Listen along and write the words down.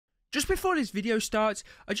Just before this video starts,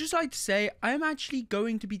 I'd just like to say I am actually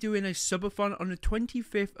going to be doing a subathon on the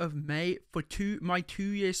 25th of May for my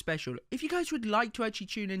 2-year special. If you guys would like to actually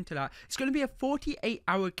tune into that, it's going to be a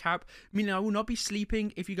 48-hour cap, meaning I will not be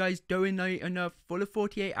sleeping if you guys donate enough for the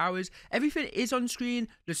 48 hours. Everything is on screen,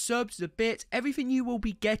 the subs, the bits, everything you will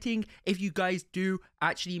be getting if you guys do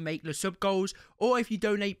actually make the sub goals or if you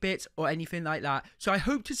donate bits or anything like that. So I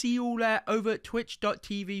hope to see you all there over at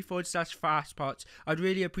twitch.tv/fastpots. I'd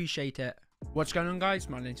really appreciate it. What's going on, guys?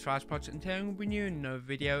 My name's Fastpots and today I'm going to bring you another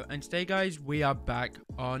video, and today guys we are back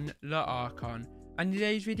on the Archon. And in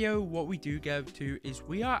today's video what we do get up to is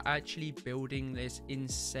we are actually building this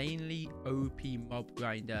insanely OP mob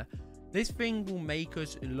grinder. This thing will make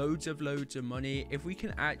us loads of money if we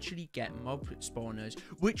can actually get mob spawners,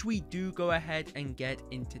 which we do go ahead and get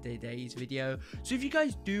in today's video. So if you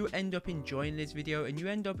guys do end up enjoying this video and you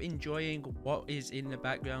end up enjoying what is in the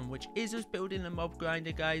background, which is us building a mob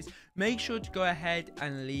grinder, guys, make sure to go ahead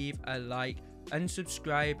and leave a like and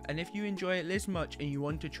subscribe. And if you enjoy it this much and you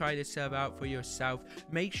want to try this server out for yourself,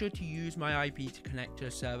 make sure to use my IP to connect to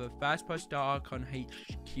a server,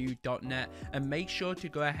 fastpots.archonhq.net, and make sure to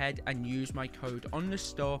go ahead and use my code on the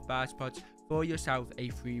store fastpots for yourself a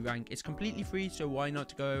free rank. It's completely free, so why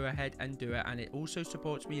not go ahead and do it? And it also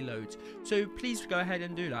supports me loads, so please go ahead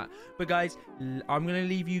and do that. But guys, I'm gonna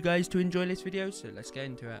leave you guys to enjoy this video, so let's get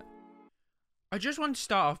into it. I just want to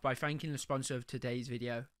start off by thanking the sponsor of today's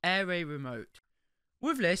video, Airway Remote.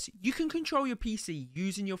 With this, you can control your PC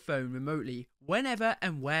using your phone remotely whenever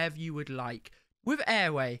and wherever you would like. With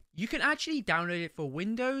Airway, you can actually download it for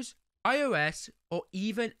Windows, iOS, or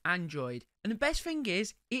even Android. And the best thing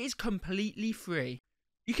is, it is completely free.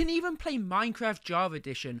 You can even play Minecraft Java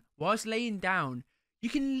Edition whilst laying down. You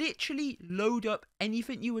can literally load up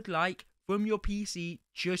anything you would like from your PC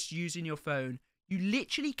just using your phone. You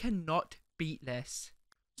literally cannot beat this.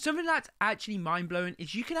 Something that's actually mind-blowing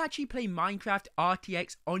is you can actually play Minecraft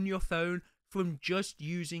RTX on your phone from just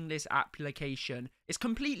using this application. It's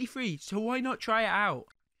completely free, so why not try it out?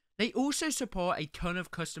 They also support a ton of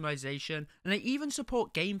customization, and they even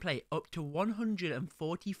support gameplay up to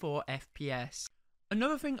 144 FPS.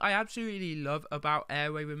 Another thing I absolutely love about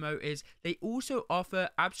Airway Remote is they also offer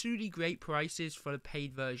absolutely great prices for the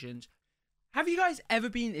paid versions. Have you guys ever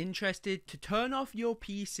been interested to turn off your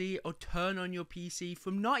PC or turn on your PC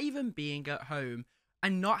from not even being at home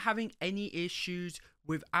and not having any issues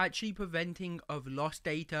with actually preventing of lost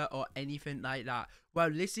data or anything like that?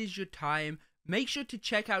 Well, this is your time. Make sure to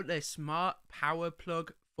check out their smart power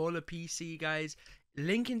plug for the PC, guys.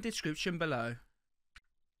 Link in description below.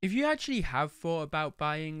 If you actually have thought about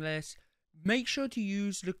buying this, make sure to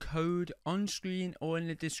use the code on screen or in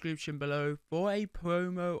the description below for a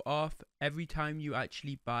promo off every time you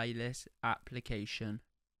actually buy this application.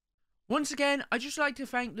 Once again, I'd just like to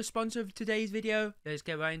thank the sponsor of today's video. Let's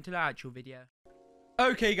get right into the actual video.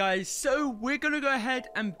 Okay guys, so we're going to go ahead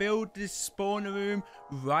and build this spawner room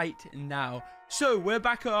right now. So we're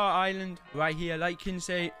back at our island right here. Like you can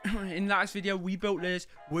say, in last video we built this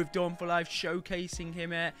with Dawn for Life, showcasing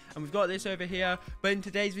him here, and we've got this over here. But in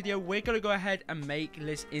today's video we're going to go ahead and make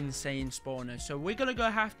this insane spawner. So we're going to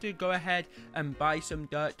have to go ahead and buy some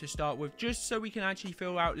dirt to start with, just so we can actually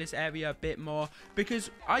fill out this area a bit more, because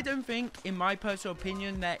I don't think, in my personal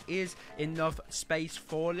opinion, there is enough space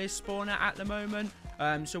for this spawner at the moment.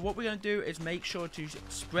 So what we're going to do is make sure to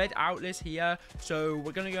spread out this here. So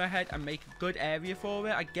we're going to go ahead and make a good area for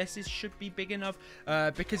it. I guess this should be big enough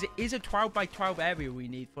because it is a 12 by 12 area we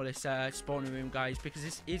need for this spawner room, guys, because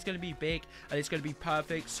this is going to be big and it's going to be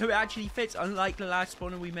perfect. So it actually fits, unlike the last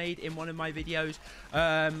spawner we made in one of my videos.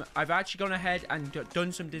 I've actually gone ahead and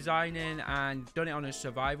done some designing and done it on a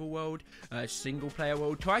survival world, single player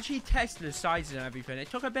world, to actually test the sizes and everything. It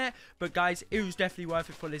took a bit, but guys, it was definitely worth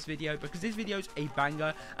it for this video, because this video is a banger.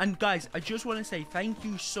 And guys, I just want to say thank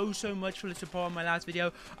you so much for the support on my last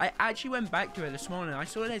video. I actually went back to it this morning. I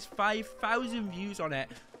saw there's 5,000 views on it.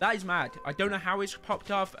 That is mad. I don't know how it's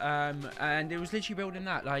popped off, and it was literally building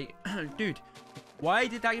that. Like, dude, why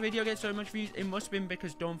did that video get so much views? It must have been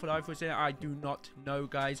because Dawn for Life was in it. I do not know,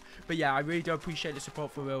 guys. But yeah, I really do appreciate the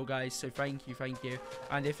support for real, guys. So thank you, thank you.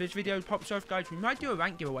 And if this video pops off, guys, we might do a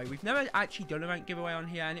rank giveaway. We've never actually done a rank giveaway on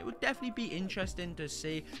here, and it would definitely be interesting to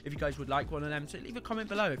see if you guys would like one of them. So leave a comment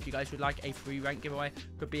below if you guys would like a free rank giveaway.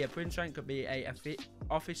 Could be a prince rank, could be a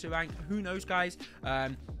officer rank. Who knows, guys?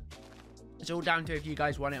 It's all down to if you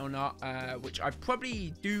guys want it or not, which I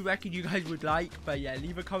probably do reckon you guys would like. But yeah,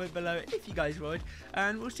 leave a comment below if you guys would,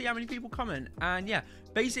 and we'll see how many people comment. And yeah,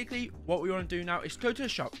 basically what we want to do now is go to the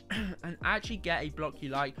shop and actually get a block you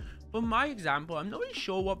like. For my example, I'm not really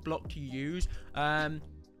sure what block to use.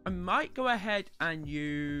 I might go ahead and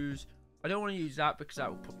use, I don't want to use that because that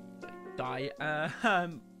will probably die.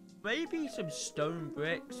 Maybe some stone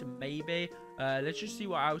bricks, maybe. Let's just see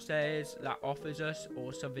what else there is that offers us,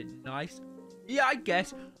 or something nice. Yeah, I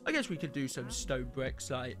guess we could do some stone bricks,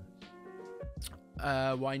 like,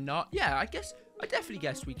 why not? Yeah, I definitely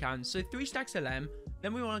guess we can. So 3 stacks of them.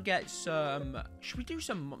 Then we want to get some, should we do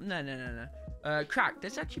some, no. Cracked.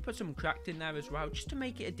 Let's actually put some cracked in there as well, just to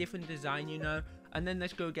make it a different design, you know. And then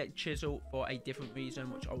let's go get chisel for a different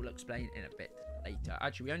reason, which I will explain in a bit later.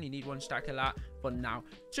 Actually, we only need 1 stack of that for now.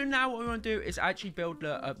 So now what we want to do is actually build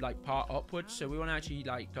the like part upwards. So we want to actually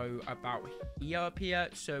like go about here up here.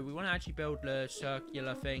 So we want to actually build the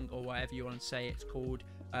circular thing, or whatever you want to say it's called.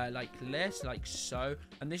 Like this, like so.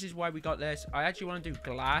 And this is why we got this. I actually want to do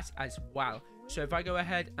glass as well. So if I go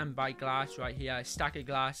ahead and buy glass right here, a stack of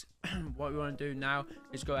glass, what we want to do now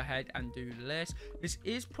is go ahead and do this. This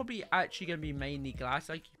is probably actually going to be mainly glass,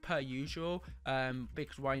 like per usual,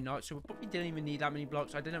 because why not? So we probably didn't even need that many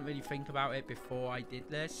blocks. I didn't really think about it before I did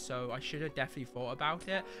this, so I should have definitely thought about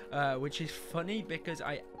it, which is funny because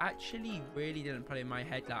I actually really didn't put in my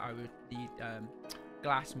head that I would need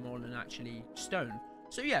glass more than actually stone.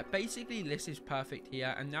 So yeah, basically this is perfect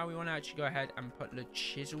here, and now we want to actually go ahead and put the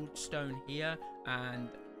chiseled stone here and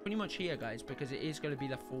pretty much here, guys, because it is going to be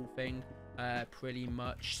the full thing, pretty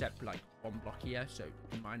much, except like 1 block here, so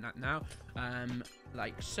mind that now,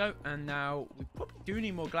 like so. And now we probably do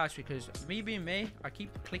need more glass because me being me, I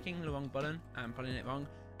keep clicking the wrong button and putting it wrong.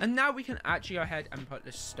 And now we can actually go ahead and put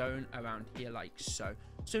the stone around here like so.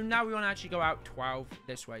 So now we want to actually go out 12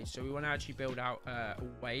 this way. So we want to actually build out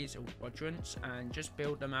ways or quadrants and just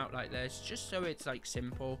build them out like this, just so it's like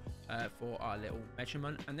simple for our little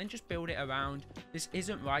measurement. And then just build it around. This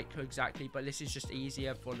isn't right exactly, but this is just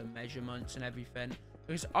easier for the measurements and everything.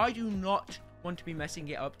 Because I do not want to be messing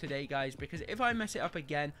it up today, guys, because if I mess it up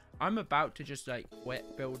again, I'm about to just like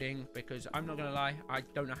quit building, because I'm not gonna lie, I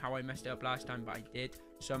don't know how I messed it up last time, but I did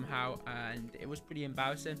somehow, and it was pretty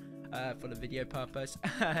embarrassing for the video purpose.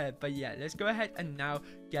 But yeah, let's go ahead and now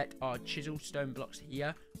get our chisel stone blocks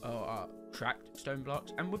here, or our cracked stone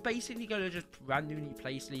blocks, and we're basically gonna just randomly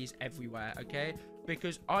place these everywhere, okay?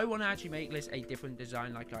 Because I want to actually make this a different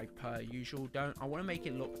design, like I per usual don't. I want to make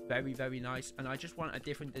it look very, very nice, and I just want a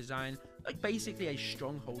different design, like basically a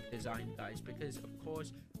stronghold design, guys, because of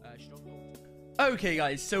course stronghold. Okay,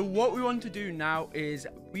 guys, so what we want to do now is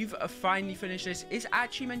we've finally finished this. It's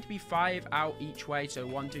actually meant to be 5 out each way, so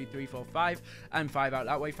 1 2 3 4 5, and 5 out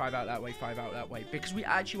that way, 5 out that way, 5 out that way, because we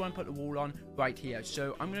actually want to put the wall on right here.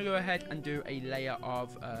 So I'm gonna go ahead and do a layer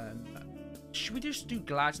of should we just do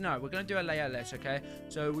glass? No, we're going to do a layer list, okay?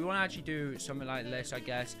 So we want to actually do something like this, I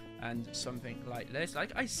guess, and something like this.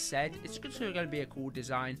 Like I said, it's going to be a cool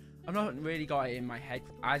design. I've not really got it in my head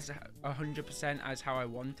as 100% as how I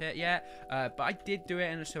want it yet, but I did do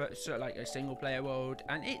it in a sort of like a single player world,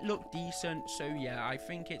 and it looked decent. So yeah, I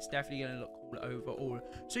think it's definitely going to look cool overall.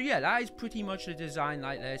 So yeah, that is pretty much the design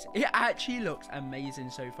like this. It actually looks amazing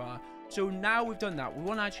so far. So now we've done that, we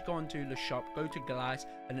want to actually go onto the shop, go to glass,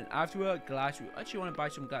 and then after glass, we actually want to buy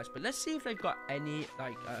some glass. But let's see if they've got any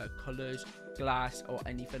like colors, glass, or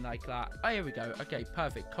anything like that. Oh, here we go. Okay,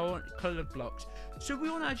 perfect. Colored blocks. So we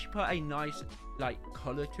want to actually put a nice like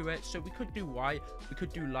color to it. So we could do white, we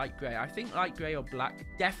could do light gray. I think light gray or black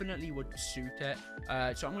definitely would suit it.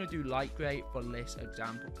 So I'm going to do light gray for this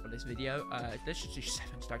example, for this video. Let's just do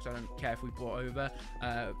 7 stacks. I don't care if we brought over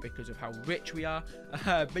because of how rich we are.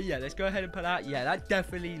 But yeah, let's go ahead and put that. Yeah, that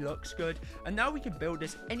definitely looks good. And now we can build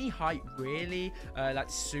this any height really that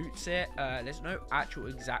suits it. There's no actual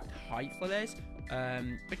exact height for this.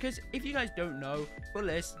 Because if you guys don't know, for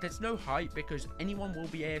this, there's no height, because anyone will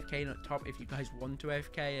be AFK at top if you guys want to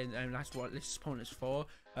AFK, and that's what this spawn is for.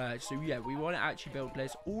 So yeah, we want to actually build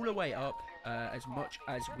this all the way up as much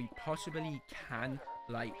as we possibly can,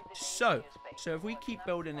 like so. So if we keep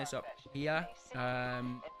building this up here,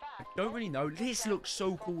 I don't really know. This looks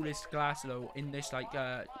so cool, this glass though, in this like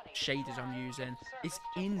shaders I'm using. It's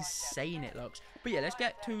insane, it looks. But yeah, let's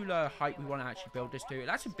get to the height we want to actually build this to.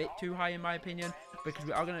 That's a bit too high in my opinion, because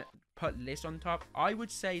we are going to put this on top. I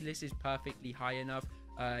would say this is perfectly high enough.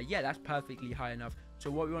 Yeah, that's perfectly high enough.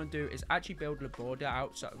 So what we want to do is actually build the border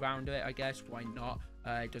out around it, I guess. Why not?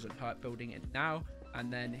 It doesn't hurt building it now.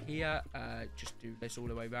 And then here, just do this all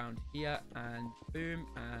the way around here, and boom,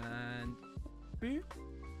 and boom.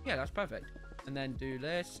 Yeah, that's perfect. And then do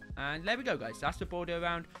this, and there we go, guys. That's the border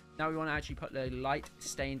around. Now we want to actually put the light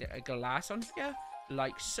stained glass on here,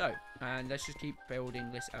 like so. And let's just keep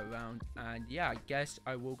building this around. And yeah, I guess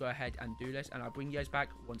I will go ahead and do this, and I'll bring you guys back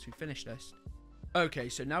once we finish this. Okay,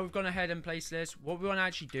 so now we've gone ahead and placed this. What we want to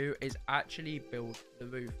actually do is actually build the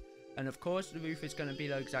roof. And of course, the roof is going to be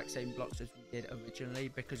the exact same blocks as we did originally,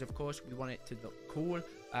 because of course we want it to look cool.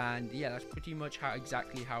 And yeah, that's pretty much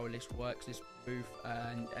exactly how this works, this roof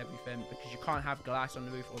and everything, because you can't have glass on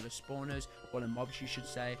the roof, or the spawners, or the mobs you should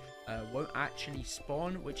say, won't actually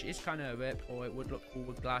spawn, which is kind of a rip, or it would look cool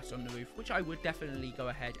with glass on the roof, which I would definitely go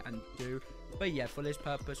ahead and do. But yeah, for this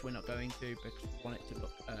purpose, we're not going to, because we want it to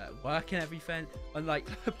look, work and everything, unlike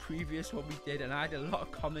the previous one we did. And I had a lot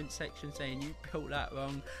of comment section saying you built that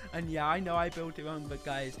wrong, and yeah, I know I built it wrong, but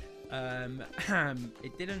guys,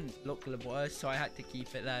 it didn't look the worst, so I had to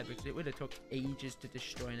keep it there because it would have took ages to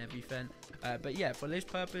destroy and everything. But yeah, for this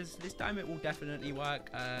purpose, this time it will definitely work,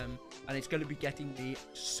 and it's going to be getting me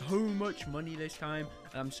so much money this time,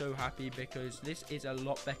 and I'm so happy because this is a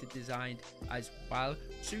lot better designed as well.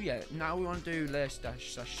 So yeah, now we want to do this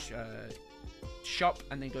shop,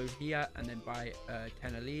 and then go here and then buy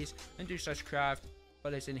 10 of these, and do such craft,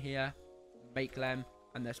 put this in here, make them,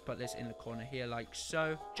 and let's put this in the corner here like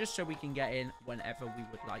so, just so we can get in whenever we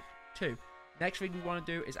would like to. Next thing we want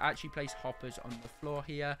to do is actually place hoppers on the floor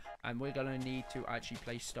here, and we're going to need to actually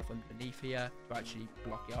place stuff underneath here to actually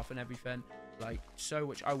block it off and everything like so,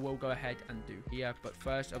 which I will go ahead and do here. But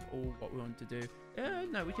first of all, what we want to do,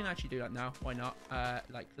 no, we can actually do that now, why not,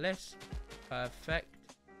 like this, perfect.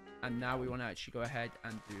 And now we want to actually go ahead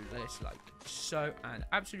and do this like so, and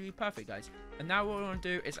absolutely perfect, guys. And now what we want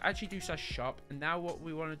to do is actually do such shop, and now what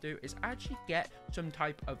we want to do is actually get some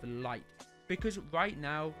type of light, because right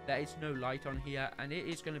now there is no light on here and it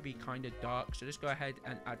is going to be kind of dark. So let's go ahead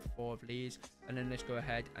and add 4 of these, and then let's go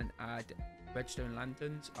ahead and add redstone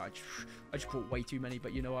lanterns. I just brought way too many,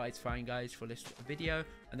 but you know what, it's fine, guys, for this video.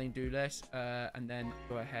 And then do this, and then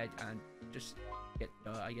go ahead and just get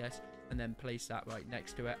dirt, I guess, and then place that right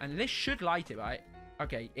next to it, and this should light it, right?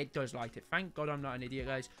 Okay, it does light it. Thank God I'm not an idiot,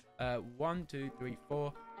 guys. 1 2 3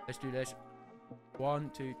 4. Let's do this. 1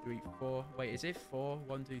 2 3 4. Wait, is it 4?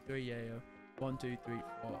 1 2 3. Yeah. 1 2 3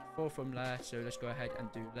 4. 4 from there. So let's go ahead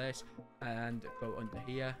and do this, and go under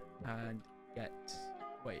here and get.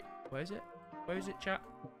 Wait, where is it? Where is it, chat?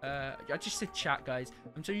 I just said chat, guys.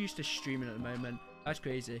 I'm so used to streaming at the moment. That's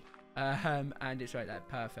crazy. And it's right there.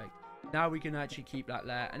 Perfect. Now we can actually keep that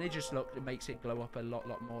there, and it makes it glow up a lot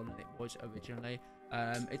more than it was originally.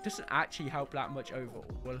 It doesn't actually help that much overall,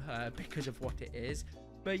 because of what it is.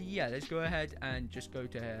 But yeah, let's go ahead and just go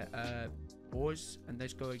to pause, and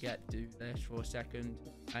let's go again, do this for a second,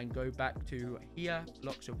 and go back to here,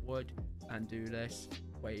 blocks of wood, and do this.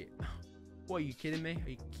 Wait, what, are you kidding me? Are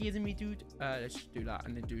you kidding me, dude? Let's do that,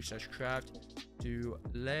 and then do such craft, do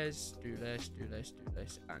this, do this, do this, do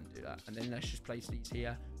this, and do that. And then let's just place these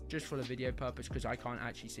here, just for the video purpose, because I can't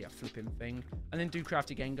actually see a flipping thing. And then do craft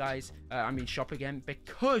again, guys. Shop again,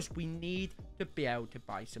 because we need to be able to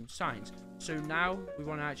buy some signs. So now we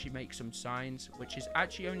want to actually make some signs, which is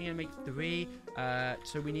actually only going to make 3.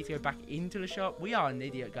 So we need to go back into the shop. We are an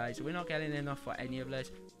idiot, guys. We're not getting enough for any of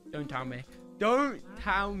this. Don't tell me. Don't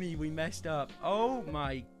tell me we messed up. Oh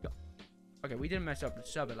my god. Okay, we didn't mess up the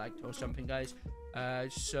server lag or something, guys.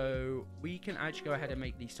 So we can actually go ahead and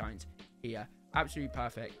make these signs here. Absolutely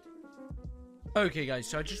perfect. Okay, guys,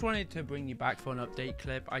 so I just wanted to bring you back for an update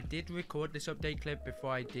clip. I did record this update clip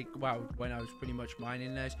before when I was pretty much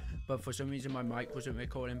mining this, but for some reason my mic wasn't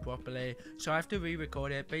recording properly, so I have to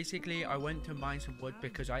re-record it. Basically, I went to mine some wood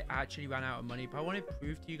because I actually ran out of money, but I want to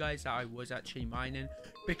prove to you guys that I was actually mining,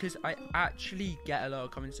 because I actually get a lot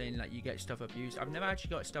of comments saying that you get stuff abused. I've never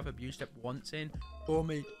actually got stuff abused once in for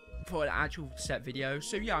me for an actual set video.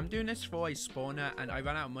 So yeah, I'm doing this for a spawner, and I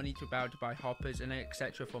ran out of money to be able to buy hoppers and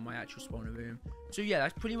etc for my actual spawner room. So yeah,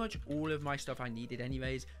 that's pretty much all of my stuff I needed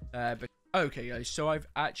anyways. Okay, guys, so I've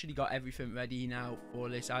actually got everything ready now for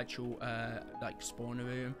this actual spawner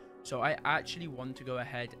room. So I actually want to go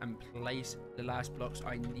ahead and place the last blocks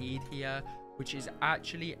I need here, which is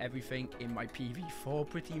actually everything in my PV4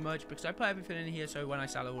 pretty much, because I put everything in here, so when I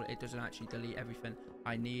sell it all, it doesn't actually delete everything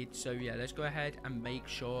I need. So yeah, let's go ahead and make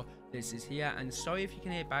sure this is here. And sorry if you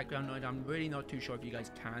can hear background noise, I'm really not too sure if you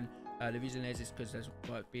guys can. The reason is because there's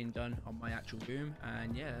work being done on my actual room.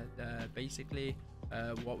 And yeah, basically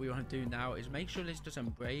what we want to do now is make sure this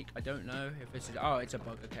doesn't break. I don't know if this is, oh, it's a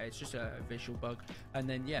bug. Okay, it's just a visual bug. And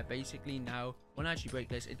then yeah, basically now when I actually break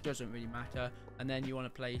this, it doesn't really matter. And then you want to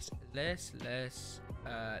place this, and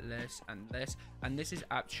this, and this is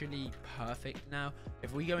actually perfect. Now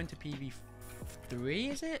if we go into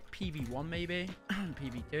PV3, is it PV1 maybe?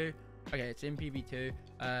 PV2. Okay, it's in PV2.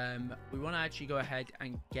 We want to actually go ahead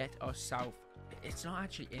and get ourselves it's not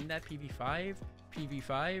actually in there.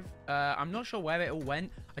 PV5. I'm not sure where it all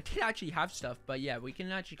went. I did actually have stuff, but yeah, we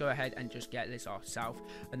can actually go ahead and just get this ourselves,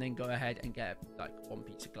 and then go ahead and get like one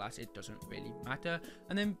piece of glass. It doesn't really matter.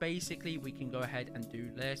 And then basically we can go ahead and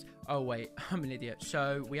do this. Oh wait, I'm an idiot.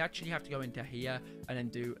 So we actually have to go into here and then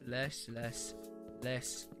do this,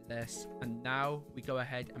 and now we go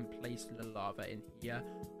ahead and place the lava in here,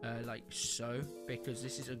 like so, because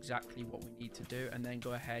this is exactly what we need to do. And then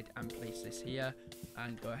go ahead and place this here,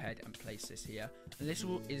 and go ahead and place this here, and this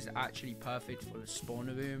is actually perfect for the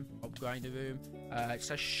spawner room, grinder room. It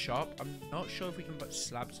says shop. I'm not sure if we can put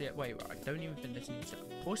slabs here. Wait, I don't even think this needs to.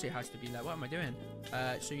 Of course it has to be there. What am I doing?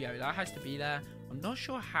 So yeah, that has to be there. I'm not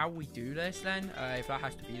sure how we do this then, if that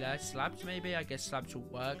has to be there. Slabs maybe. I guess slabs will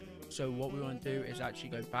work. So what we want to do is actually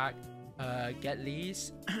go back, get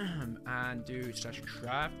these and do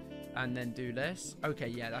 /craft, and then do this. Okay,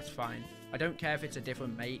 yeah, that's fine. I don't care if it's a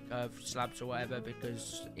different make of slabs or whatever,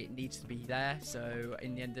 because it needs to be there. So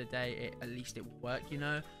in the end of the day, at least it will work, you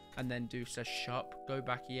know. And then do /shop, go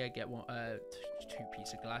back here, get one 2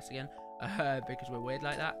 pieces of glass again, because we're weird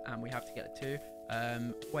like that, and we have to get 2.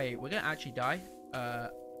 Wait, we're gonna actually die.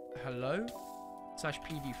 Hello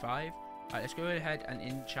 /pv5. Alright, let's go ahead and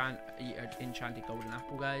enchant enchanted golden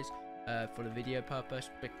apple, guys, for the video purpose,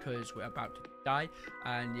 because we're about to die.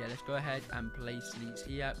 And yeah, let's go ahead and place these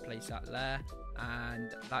here, place that there,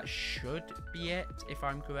 and that should be it if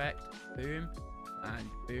I'm correct. Boom and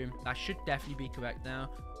boom. That should definitely be correct now.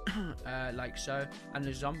 Like so. And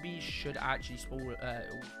the zombies should actually spawn,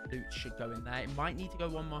 loot should go in there. It might need to go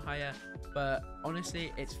one more higher, but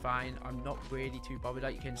honestly it's fine. I'm not really too bothered.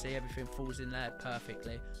 Like you can see, everything falls in there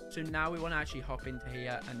perfectly. So now we want to actually hop into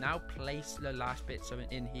here and now place the last bits of it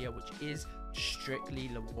in here, which is strictly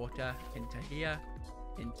the water, into here,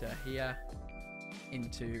 into here,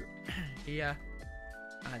 into here,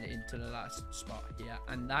 and into the last spot here.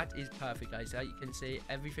 And that is perfect, guys. Like you can see,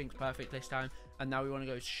 everything's perfect this time. And now we want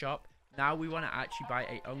to go shop. Now we want to actually buy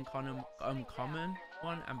a uncommon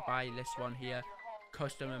one, and buy this one here,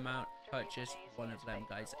 custom amount, purchase one of them,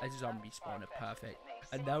 guys, a zombie spawner. Perfect.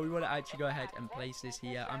 And now we want to actually go ahead and place this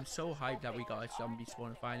here. I'm so hyped that we got a zombie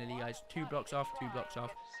spawner finally, guys. 2 blocks off, 2 blocks off.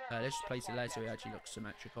 Let's just place it there so it actually looks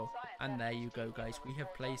symmetrical. And there you go, guys. We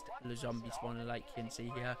have placed the zombie spawner, like you can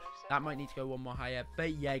see here. That might need to go one more higher.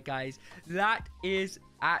 But yeah, guys, that is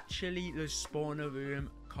actually the spawner room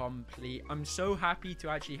complete. I'm so happy to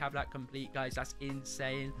actually have that complete, guys. That's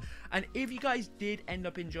insane. And if you guys did end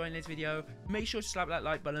up enjoying this video, make sure to slap that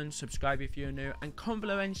like button, subscribe if you're new, and comment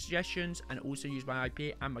below any suggestions, and also use my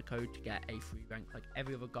IP and my code to get a free rank like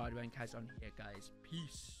every other guard rank has on here, guys.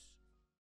 Peace.